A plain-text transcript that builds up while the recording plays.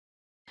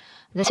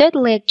The third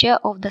lecture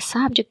of the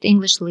subject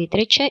English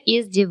literature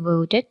is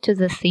devoted to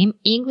the theme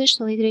English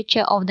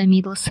literature of the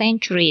Middle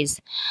Centuries,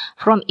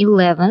 from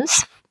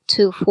 11th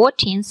to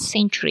 14th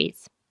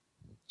centuries.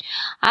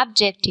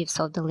 Objectives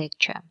of the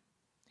lecture.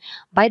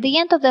 By the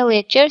end of the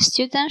lecture,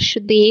 students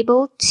should be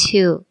able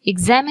to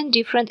examine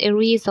different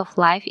areas of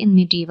life in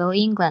medieval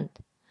England,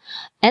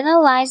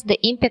 analyze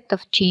the impact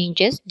of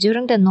changes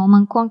during the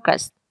Norman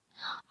conquest,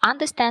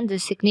 understand the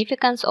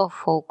significance of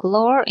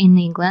folklore in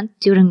England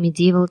during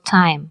medieval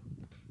time.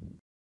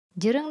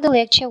 During the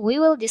lecture, we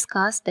will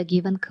discuss the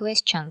given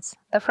questions.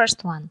 The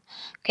first one,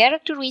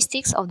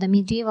 characteristics of the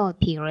medieval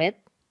period.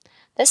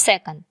 The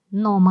second,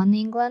 Norman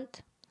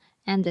England.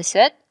 And the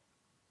third,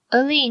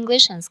 early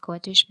English and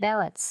Scottish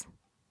ballads.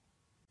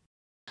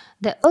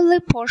 The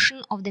early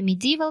portion of the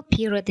medieval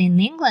period in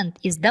England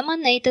is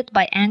dominated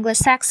by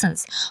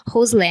Anglo-Saxons,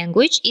 whose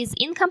language is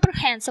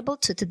incomprehensible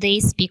to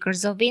today's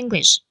speakers of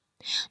English.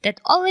 That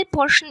early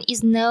portion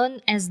is known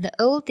as the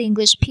Old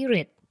English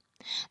period.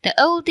 The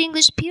Old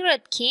English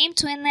period came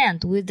to an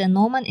end with the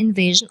Norman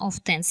invasion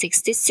of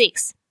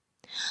 1066.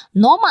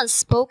 Normans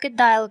spoke a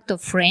dialect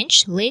of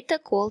French, later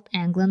called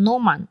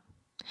Anglo-Norman.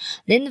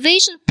 The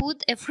invasion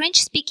put a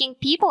French-speaking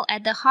people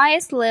at the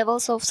highest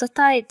levels of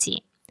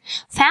society.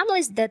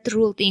 Families that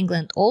ruled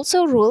England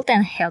also ruled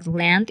and held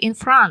land in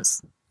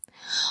France.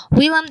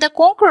 William the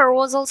Conqueror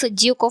was also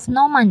Duke of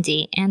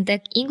Normandy, and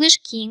the English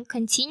king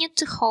continued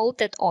to hold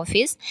that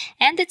office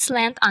and its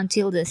land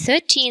until the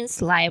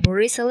 13th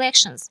library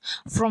selections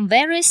from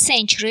various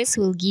centuries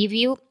will give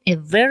you a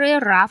very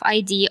rough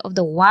idea of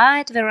the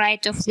wide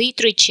variety of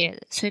literature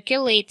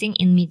circulating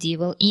in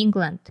medieval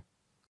England.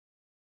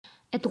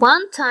 At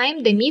one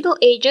time, the Middle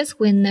Ages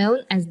were known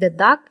as the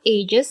Dark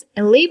Ages,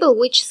 a label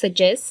which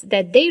suggests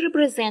that they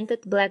represented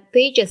black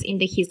pages in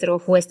the history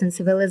of Western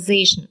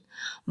civilization.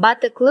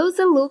 But a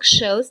closer look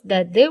shows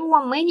that there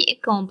were many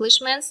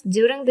accomplishments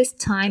during this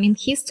time in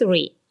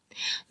history.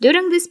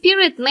 During this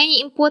period,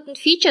 many important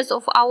features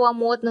of our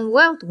modern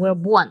world were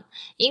born,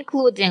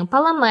 including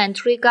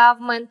parliamentary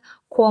government,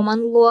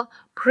 common law,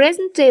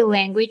 present-day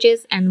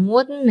languages, and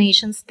modern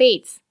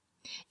nation-states.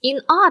 In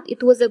art,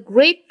 it was a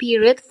great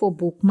period for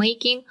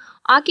bookmaking,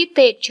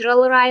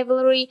 architectural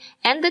rivalry,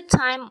 and the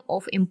time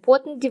of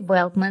important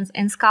developments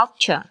in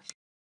sculpture.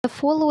 The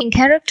following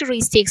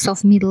characteristics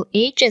of Middle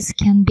Ages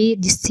can be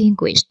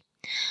distinguished.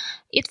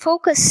 It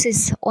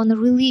focuses on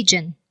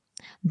religion.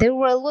 There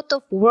were a lot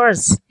of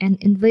wars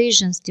and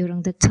invasions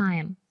during the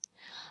time.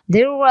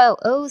 There were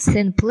oaths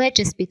and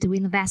pledges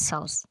between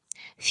vassals.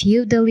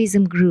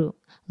 Feudalism grew.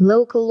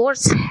 Local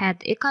lords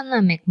had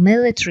economic,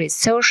 military,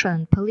 social,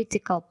 and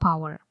political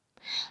power.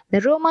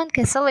 The Roman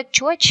Catholic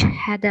Church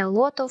had a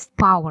lot of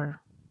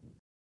power.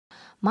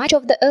 Much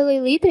of the early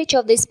literature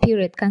of this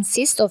period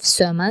consists of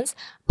sermons,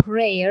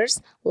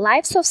 prayers,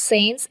 lives of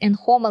saints, and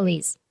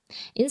homilies.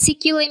 In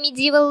secular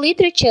medieval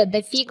literature,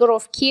 the figure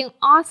of King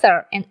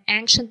Arthur, an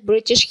ancient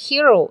British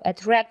hero,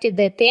 attracted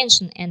the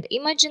attention and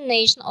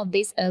imagination of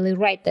these early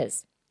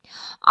writers.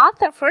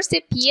 Arthur first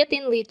appeared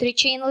in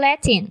literature in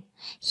Latin,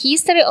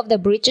 History of the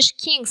British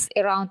Kings,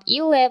 around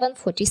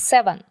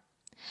 1147.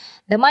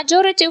 The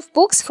majority of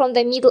books from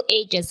the Middle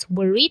Ages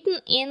were written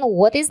in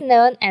what is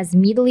known as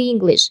Middle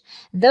English,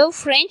 though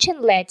French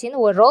and Latin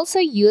were also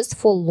used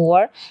for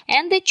law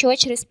and the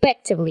church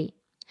respectively.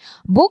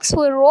 Books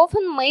were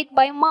often made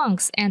by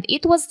monks, and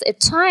it was a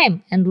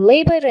time and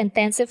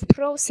labor-intensive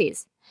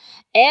process.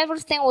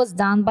 Everything was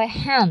done by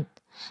hand.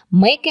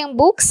 Making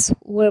books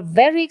were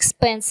very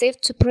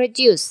expensive to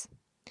produce.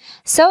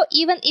 So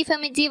even if a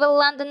medieval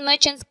London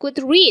merchant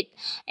could read,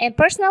 a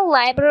personal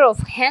library of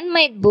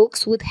handmade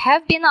books would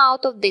have been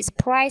out of this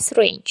price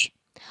range.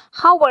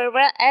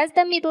 However, as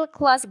the middle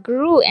class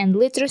grew and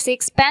literacy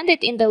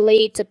expanded in the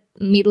late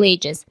Middle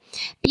Ages,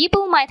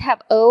 people might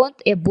have owned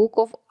a book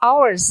of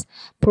hours,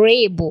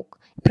 prayer book,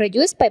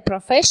 produced by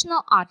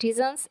professional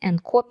artisans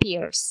and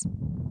copiers.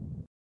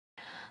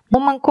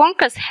 Norman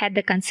conquest had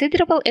a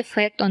considerable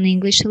effect on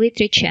English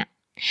literature.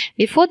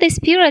 Before this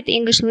period,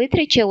 English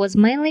literature was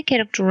mainly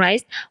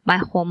characterized by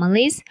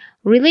homilies,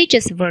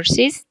 religious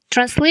verses,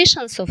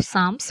 translations of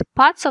psalms,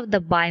 parts of the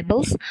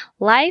Bibles,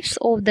 lives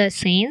of the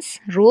saints,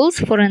 rules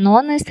for an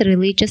honest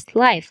religious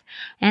life,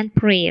 and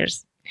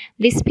prayers.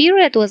 This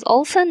period was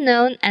also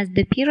known as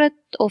the period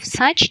of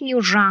such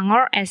new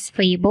genre as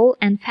fable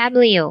and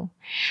fabliaux.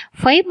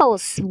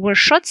 Fables were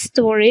short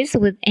stories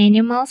with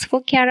animals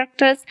for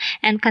characters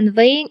and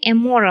conveying a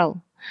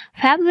moral.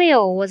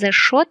 Fabliaux was a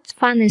short,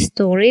 funny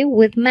story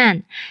with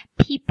men,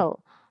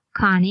 people,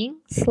 cunning,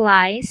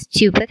 sly,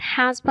 stupid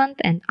husband,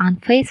 and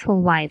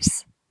unfaithful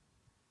wives.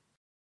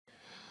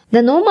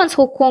 The Normans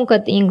who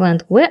conquered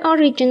England were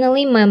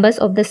originally members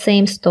of the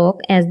same stock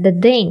as the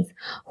Danes,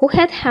 who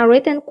had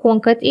harried and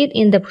conquered it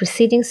in the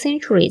preceding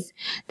centuries.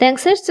 The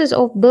ancestors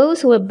of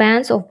both were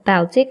bands of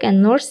Baltic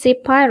and North Sea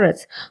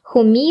pirates,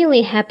 who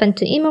merely happened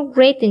to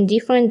immigrate in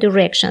different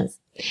directions.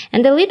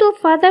 And a little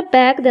farther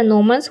back, the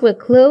Normans were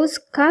close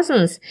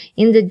cousins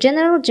in the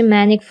general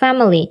Germanic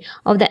family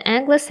of the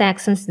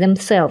Anglo-Saxons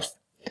themselves.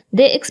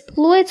 The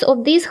exploits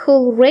of this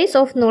whole race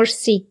of North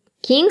Sea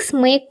kings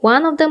make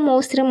one of the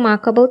most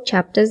remarkable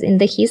chapters in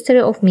the history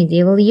of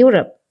medieval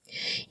Europe.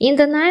 In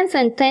the 9th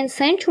and 10th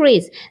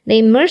centuries,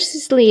 they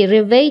mercilessly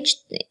ravaged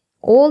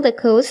all the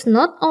coasts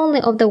not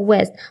only of the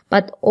West,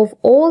 but of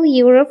all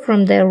Europe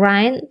from the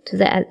Rhine to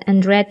the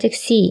Adriatic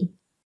Sea.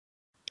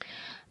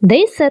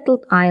 They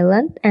settled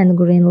Ireland and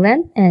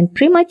Greenland and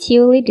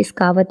prematurely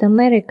discovered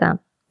America.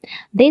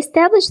 They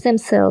established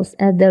themselves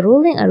as the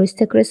ruling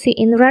aristocracy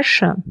in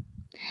Russia,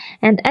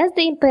 and as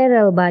the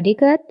imperial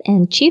bodyguard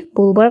and chief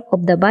bulwark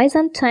of the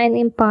Byzantine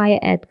Empire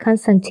at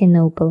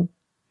Constantinople.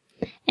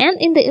 And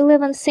in the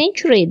 11th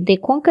century, they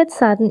conquered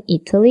southern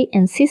Italy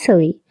and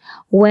Sicily,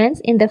 whence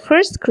in the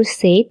First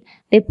Crusade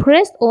they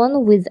pressed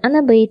on with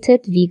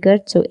unabated vigor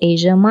to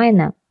Asia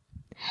Minor.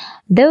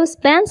 Those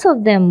bands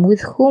of them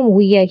with whom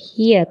we are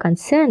here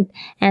concerned,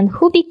 and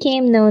who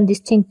became known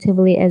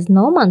distinctively as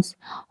Normans,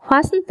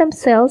 fastened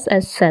themselves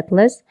as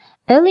settlers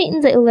early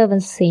in the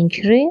 11th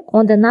century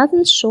on the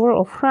northern shore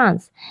of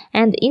France,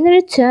 and in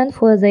return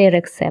for their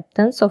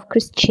acceptance of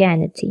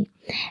Christianity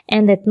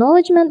and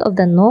acknowledgement of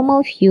the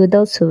normal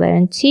feudal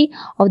sovereignty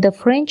of the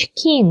French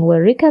king,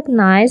 were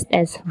recognized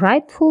as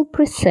rightful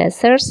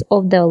possessors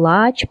of the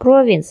large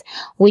province,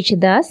 which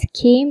thus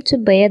came to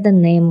bear the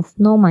name of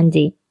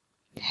Normandy.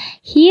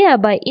 Here,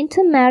 by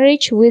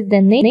intermarriage with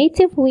the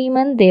native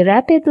women, they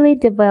rapidly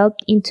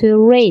developed into a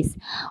race,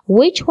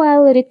 which,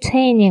 while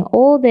retaining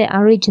all their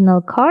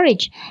original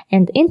courage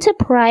and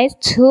enterprise,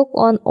 took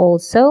on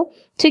also,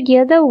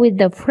 together with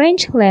the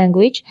French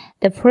language,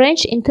 the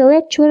French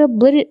intellectual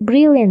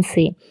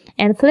brilliancy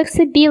and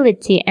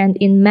flexibility, and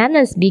in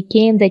manners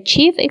became the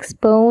chief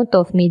exponent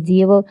of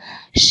medieval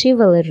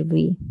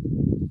chivalry.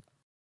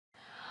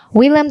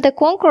 William the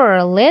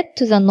Conqueror led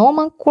to the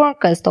Norman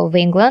conquest of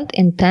England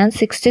in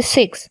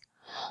 1066.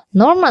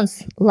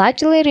 Normans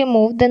largely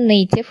removed the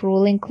native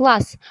ruling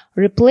class,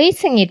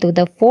 replacing it with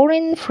a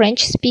foreign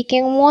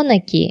French-speaking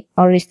monarchy,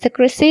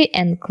 aristocracy,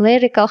 and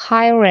clerical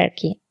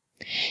hierarchy.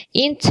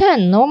 In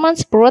turn,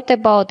 Normans brought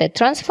about a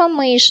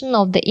transformation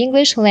of the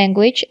English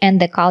language and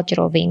the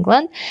culture of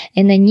England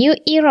in a new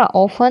era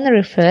often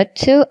referred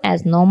to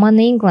as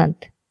Norman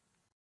England.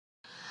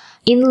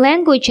 In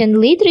language and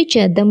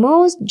literature, the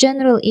most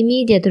general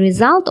immediate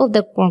result of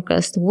the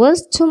conquest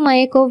was to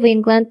make of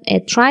England a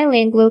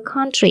trilingual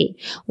country,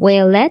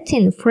 where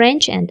Latin,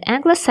 French, and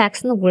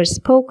Anglo-Saxon were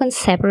spoken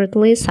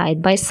separately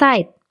side by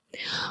side.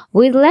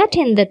 With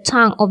Latin, the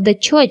tongue of the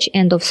church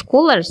and of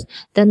scholars,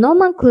 the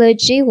Norman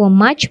clergy were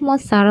much more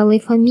thoroughly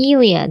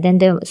familiar than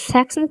the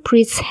Saxon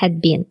priests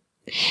had been.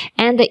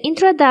 And the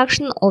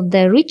introduction of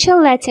the richer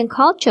Latin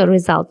culture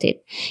resulted,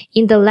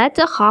 in the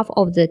latter half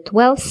of the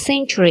 12th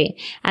century,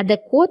 at the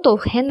court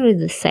of Henry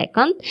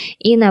II,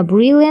 in a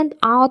brilliant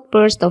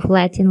outburst of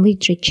Latin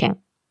literature.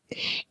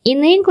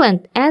 In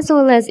England, as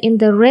well as in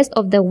the rest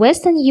of the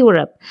Western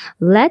Europe,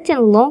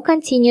 Latin long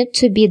continued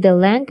to be the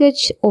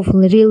language of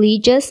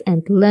religious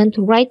and learned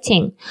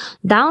writing,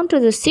 down to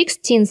the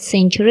 16th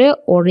century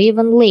or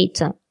even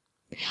later.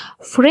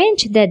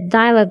 French, that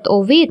dialect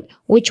of it,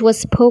 which was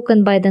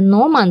spoken by the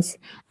Normans,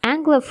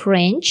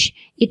 Anglo-French,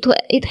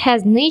 it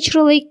has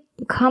naturally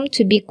come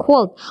to be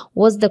called,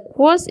 was the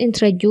course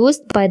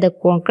introduced by the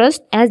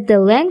conquest as the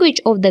language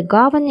of the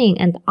governing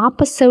and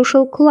upper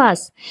social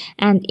class,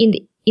 and in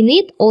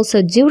it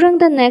also during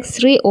the next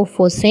 3 or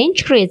 4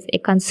 centuries a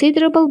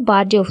considerable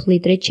body of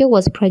literature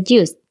was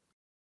produced.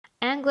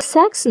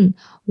 Anglo-Saxon,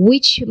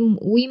 which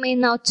we may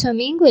now term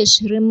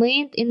English,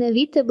 remained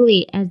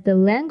inevitably as the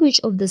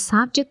language of the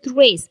subject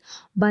race,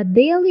 but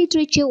their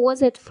literature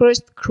was at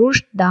first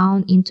crushed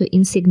down into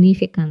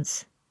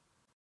insignificance.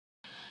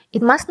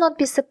 It must not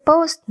be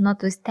supposed,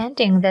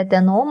 notwithstanding, that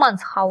the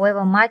Normans,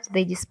 however much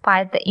they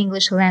despised the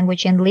English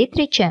language and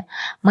literature,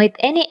 made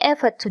any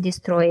effort to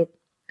destroy it.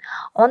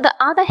 On the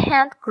other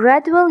hand,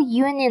 gradual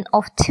union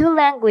of 2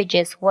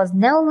 languages was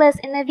no less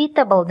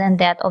inevitable than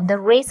that of the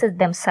races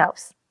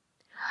themselves.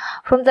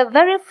 From the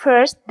very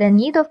first, the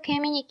need of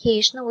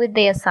communication with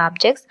their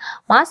subjects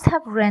must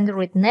have rendered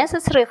it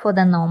necessary for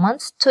the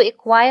Normans to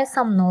acquire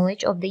some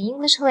knowledge of the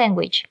English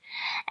language,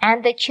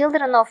 and the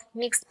children of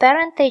mixed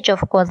parentage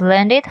of course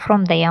learned it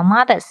from their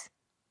mothers.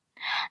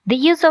 The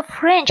use of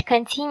French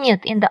continued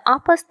in the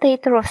upper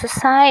strata of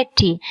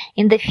society,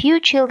 in the few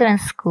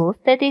children's schools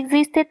that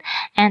existed,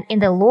 and in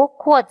the law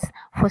courts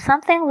for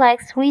something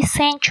like 3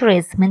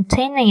 centuries,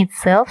 maintaining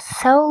itself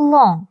so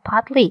long,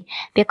 partly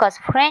because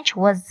French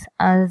was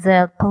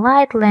the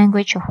polite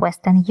language of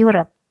Western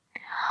Europe.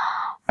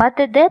 But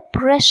the dead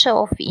pressure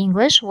of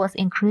English was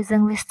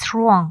increasingly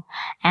strong,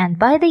 and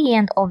by the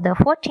end of the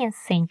 14th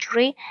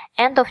century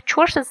and of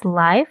Church's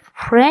life,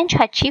 French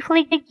had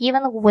chiefly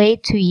given way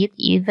to it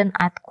even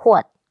at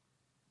court.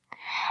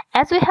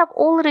 As we have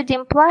already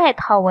implied,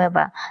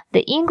 however,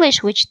 the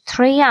English which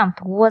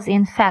triumphed was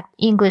in fact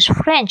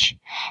English-French.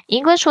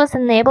 English was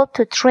enabled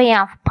to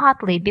triumph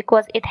partly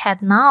because it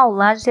had now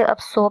largely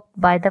absorbed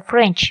by the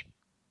French.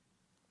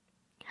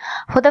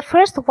 For the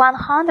first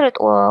 100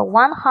 or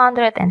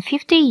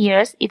 150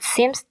 years, it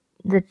seems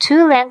the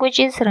 2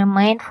 languages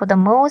remained for the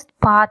most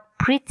part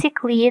pretty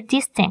clear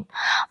distinct,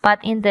 but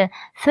in the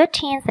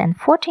 13th and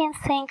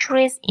 14th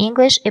centuries,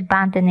 English,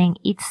 abandoning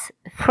its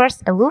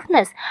first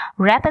aloofness,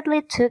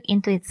 rapidly took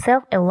into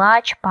itself a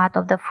large part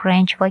of the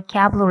French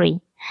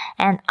vocabulary.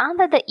 And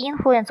under the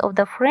influence of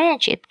the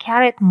French, it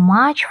carried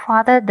much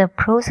further the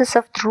process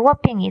of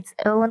dropping its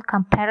own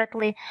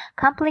comparatively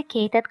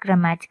complicated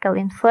grammatical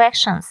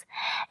inflections,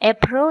 a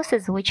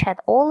process which had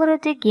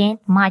already gained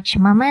much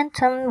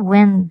momentum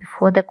when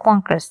before the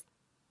conquest.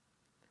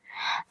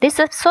 This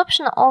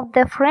absorption of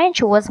the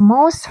French was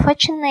most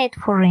fortunate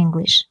for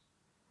English.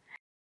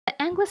 The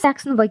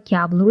Anglo-Saxon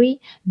vocabulary,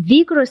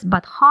 vigorous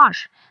but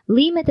harsh,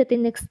 limited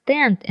in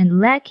extent and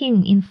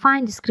lacking in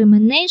fine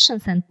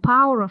discriminations and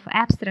power of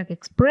abstract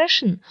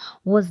expression,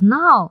 was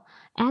now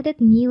added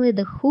nearly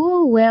the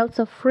whole wealth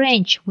of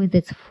French with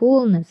its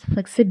fullness,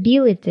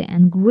 flexibility,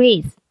 and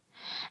grace.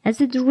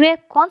 As a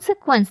direct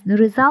consequence, the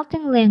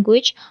resulting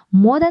language,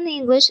 modern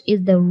English,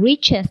 is the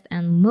richest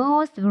and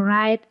most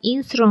varied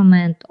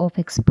instrument of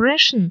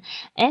expression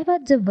ever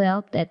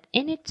developed at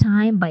any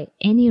time by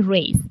any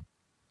race.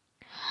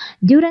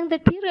 During the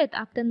period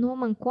after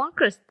Norman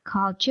conquest,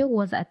 culture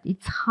was at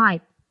its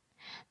height.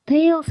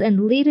 Tales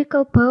and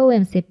lyrical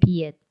poems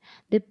appeared.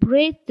 They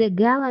praised the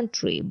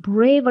gallantry,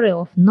 bravery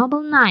of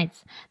noble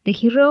knights, the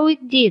heroic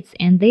deeds,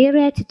 and their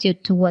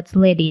attitude towards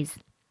ladies.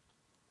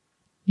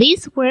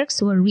 These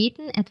works were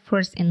written at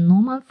first in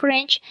Norman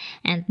French,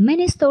 and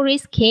many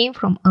stories came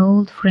from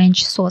old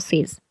French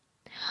sources.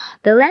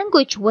 The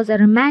language was a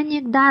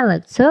Romanic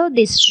dialect, so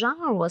this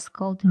genre was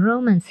called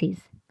romances.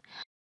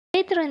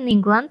 Later in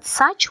England,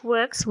 such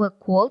works were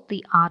called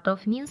the art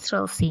of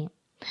minstrelsy.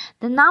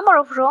 The number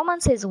of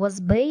romances was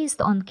based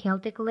on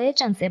Celtic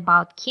legends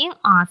about King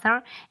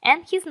Arthur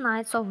and his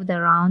Knights of the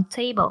Round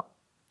Table.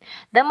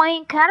 The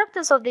main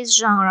characters of this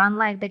genre,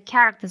 unlike the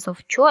characters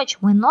of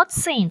church, were not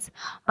saints,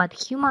 but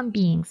human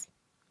beings.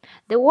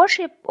 The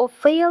worship of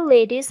fair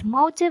ladies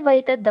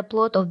motivated the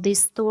plot of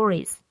these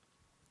stories.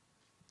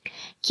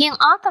 King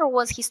Arthur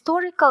was a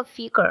historical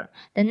figure,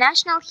 the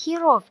national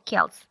hero of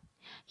Celts.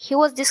 He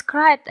was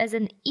described as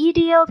an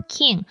ideal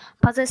king,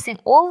 possessing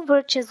all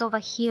virtues of a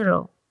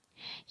hero.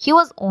 He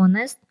was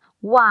honest,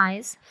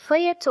 wise,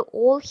 fair to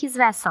all his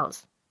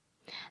vassals.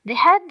 They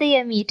had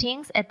their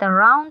meetings at a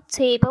round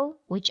table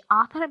which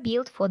Arthur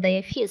built for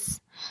their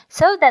feasts,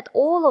 so that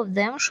all of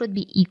them should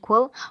be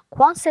equal.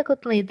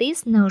 Consequently,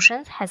 this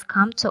notion has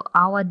come to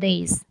our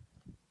days.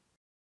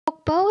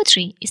 Folk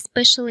poetry,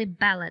 especially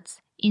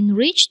ballads,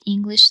 enriched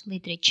English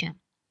literature.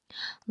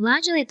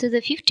 Largely to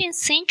the 15th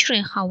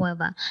century,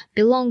 however,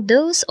 belong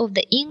those of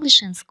the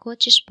English and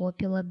Scottish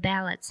popular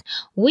ballads,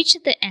 which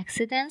the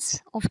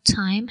accidents of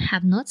time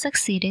have not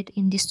succeeded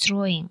in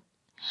destroying.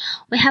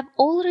 We have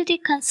already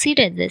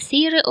considered the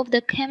theory of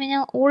the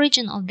communal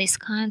origin of these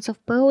kinds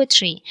of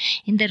poetry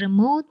in the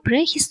remote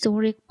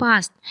prehistoric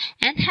past,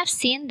 and have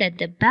seen that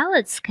the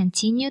ballads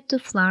continued to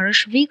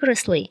flourish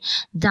vigorously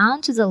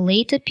down to the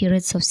later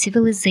periods of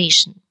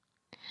civilization.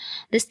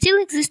 The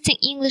still existing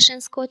English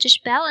and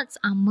Scottish ballads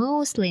are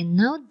mostly,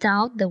 no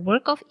doubt, the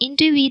work of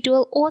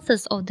individual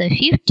authors of the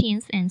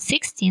 15th and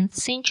 16th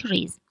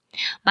centuries,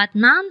 but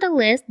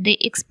nonetheless they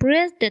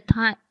express the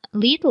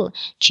little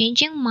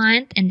changing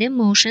mind and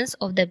emotions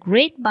of the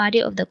great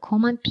body of the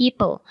common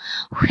people,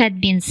 who had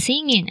been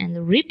singing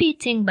and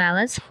repeating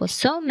ballads for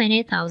so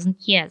many thousand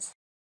years.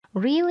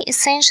 Really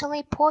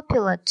essentially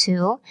popular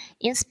too,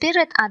 in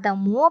spirit, are the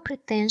more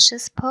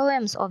pretentious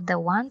poems of the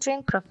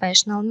wandering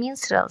professional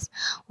minstrels,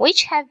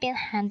 which have been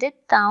handed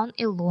down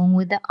along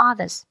with the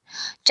others,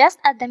 just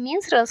as the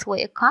minstrels were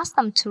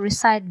accustomed to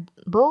recite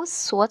both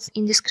sorts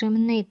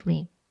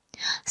indiscriminately.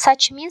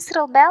 Such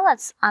minstrel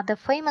ballads are the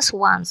famous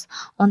ones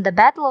on the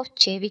Battle of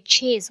Chevy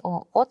Chase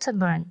or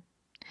Otterburn.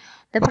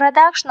 The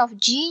production of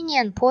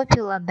genuine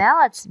popular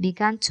ballads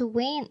began to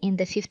wane in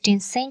the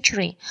 15th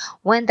century,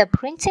 when the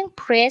printing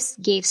press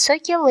gave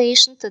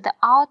circulation to the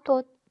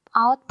output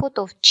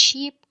of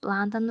cheap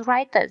London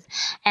writers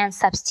and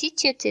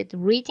substituted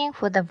reading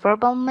for the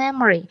verbal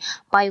memory,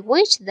 by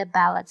which the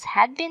ballads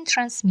had been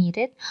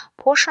transmitted,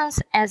 portions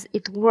as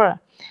it were,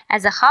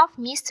 as a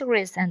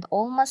half-mysterious and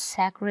almost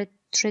sacred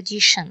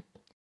tradition.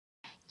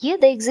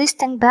 Yet the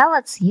existing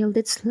ballads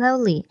yielded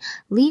slowly,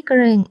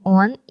 lingering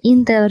on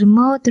in the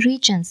remote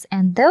regions,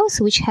 and those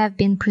which have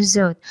been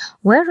preserved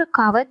were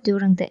recovered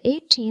during the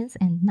 18th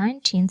and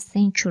 19th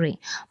century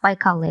by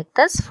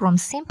collectors from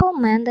simple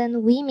men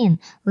and women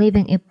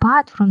living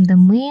apart from the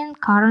main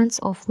currents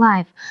of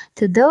life,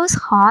 to those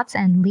hearts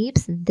and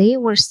lips they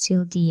were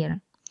still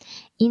dear.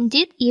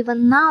 Indeed,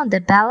 even now the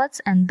ballads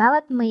and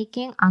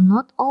ballad-making are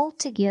not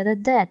altogether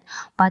dead,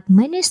 but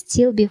many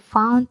still be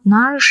found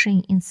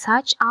nourishing in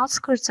such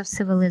outskirts of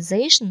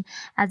civilization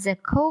as the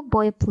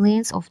cowboy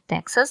plains of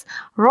Texas,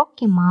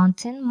 Rocky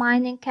Mountain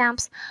mining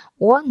camps,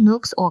 or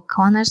nooks or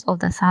corners of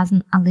the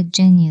southern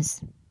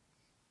Alleghenies.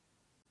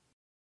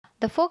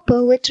 The folk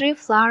poetry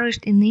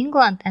flourished in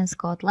England and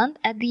Scotland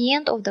at the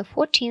end of the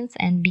 14th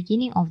and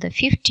beginning of the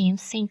 15th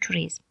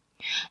centuries.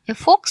 A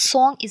folk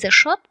song is a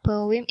short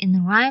poem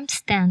in rhymed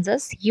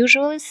stanzas,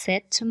 usually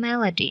set to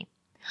melody.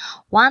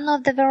 One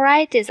of the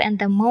varieties and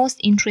the most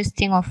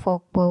interesting of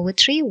folk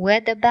poetry were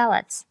the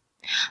ballads.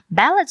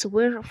 Ballads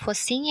were for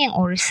singing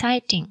or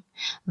reciting.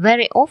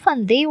 Very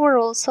often they were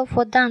also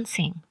for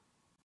dancing.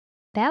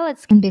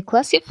 Ballads can be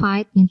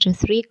classified into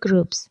three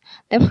groups.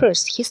 The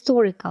first,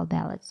 historical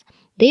ballads.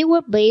 They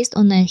were based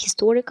on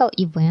historical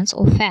events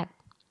or fact.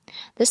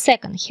 The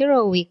second,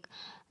 heroic.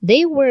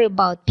 They were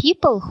about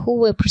people who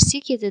were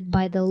persecuted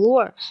by the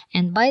law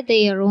and by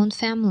their own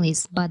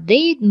families, but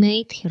they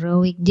made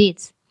heroic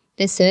deeds.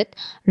 The third,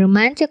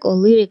 romantic or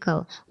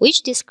lyrical,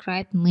 which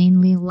described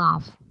mainly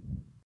love.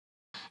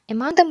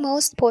 Among the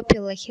most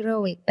popular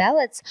heroic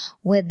ballads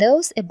were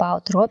those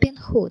about Robin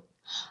Hood.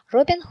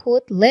 Robin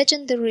Hood,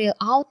 legendary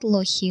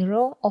outlaw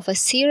hero of a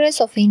series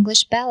of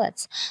English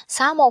ballads,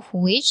 some of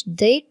which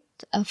date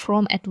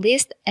from at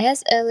least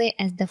as early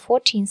as the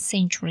 14th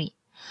century.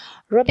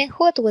 Robin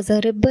Hood was a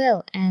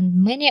rebel,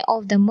 and many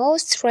of the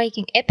most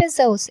striking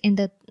episodes in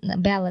the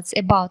ballads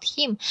about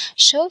him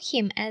show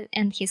him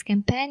and his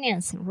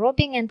companions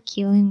robbing and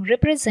killing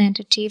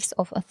representatives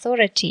of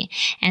authority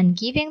and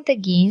giving the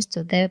gains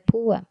to the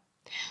poor.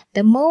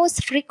 The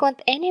most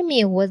frequent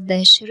enemy was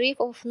the Sheriff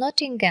of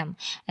Nottingham,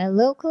 a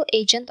local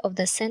agent of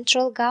the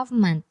central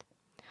government.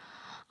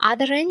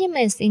 Other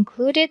enemies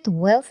included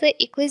wealthy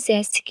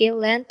ecclesiastical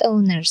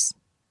landowners.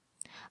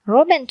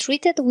 Robin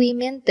treated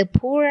women, the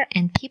poor,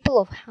 and people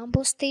of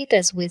humble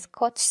status with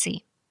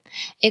courtesy.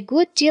 A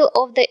good deal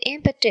of the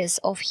impetus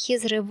of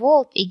his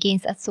revolt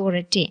against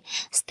authority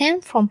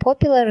stemmed from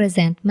popular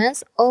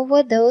resentments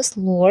over those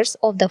laws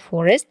of the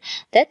forest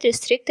that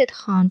restricted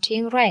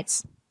hunting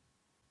rights.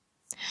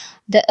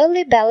 The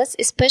early ballads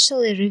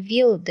especially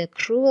revealed the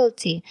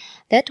cruelty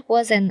that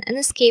was an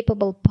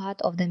inescapable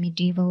part of the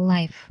medieval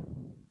life.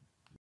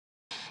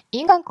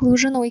 In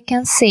conclusion, we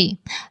can say,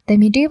 the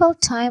medieval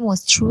time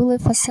was truly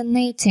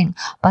fascinating,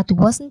 but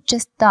wasn't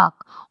just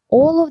dark.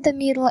 All of the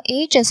Middle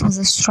Ages was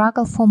a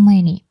struggle for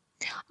many.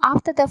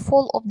 After the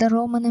fall of the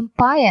Roman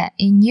Empire,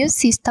 a new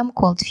system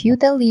called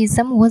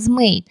feudalism was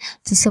made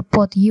to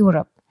support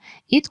Europe.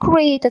 It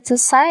created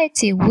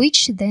society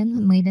which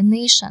then made a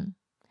nation.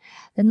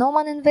 The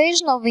Norman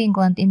invasion of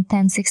England in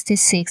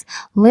 1066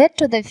 led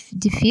to the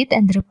defeat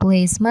and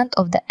replacement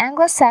of the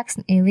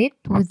Anglo-Saxon elite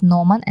with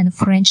Norman and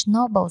French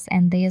nobles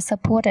and their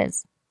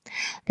supporters.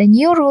 The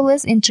new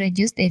rulers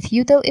introduced a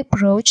feudal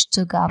approach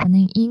to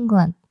governing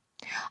England.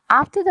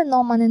 After the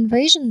Norman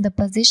invasion, the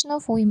position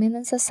of women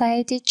in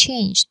society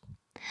changed.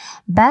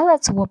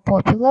 Ballads were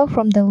popular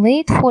from the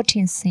late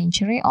 14th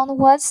century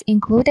onwards,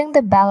 including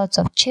the ballads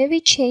of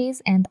Chevy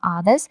Chase and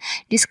others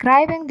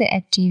describing the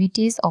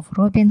activities of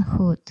Robin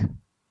Hood.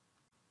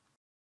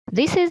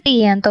 This is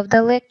the end of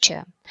the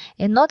lecture.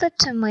 In order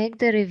to make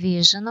the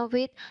revision of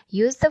it,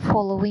 use the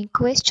following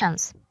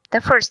questions. The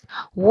first,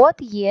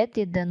 what year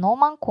did the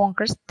Norman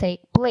conquest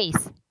take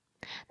place?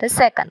 The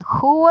second,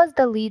 who was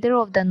the leader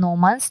of the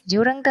Normans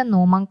during the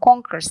Norman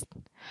conquest?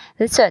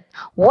 The third,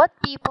 what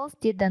peoples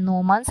did the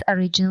Normans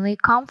originally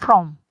come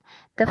from?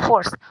 The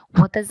fourth,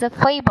 what is a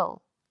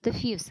fable? The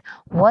fifth,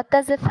 what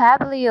does a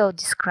fabliau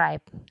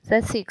describe?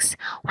 The sixth,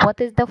 what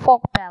is the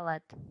folk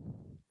ballad?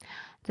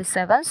 The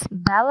seventh,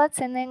 ballads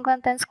in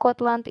England and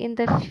Scotland in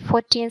the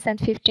 14th and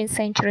 15th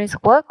centuries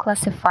were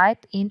classified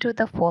into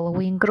the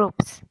following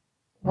groups.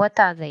 What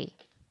are they?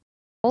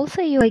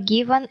 Also, you are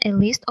given a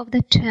list of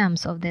the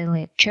terms of the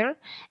lecture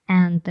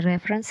and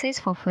references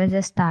for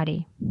further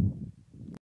study.